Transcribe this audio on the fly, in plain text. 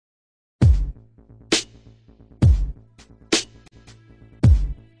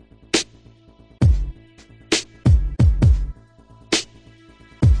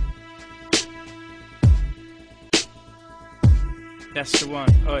That's the one.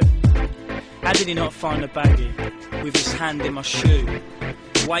 Oi. How did he not find the baggie with his hand in my shoe?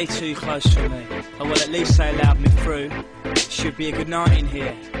 Way too close for me. Oh well, at least they allowed me through. Should be a good night in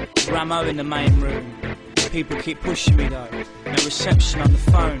here. Ramo in the main room. People keep pushing me though. No reception on the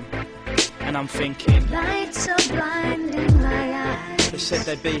phone. And I'm thinking, lights are blinding my eyes. They said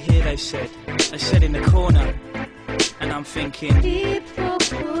they'd be here, they said. They said in the corner. And I'm thinking, people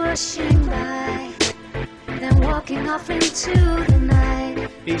pushing by, then walking off into the night.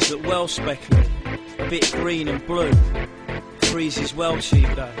 These look well speckled, a bit green and blue. Three's is well cheap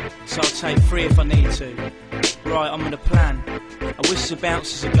though, so I'll take 3 if I need to. Right, I'm on a plan. I wish the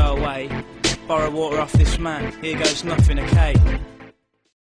bouncers would go away. Borrow water off this man, here goes nothing, okay?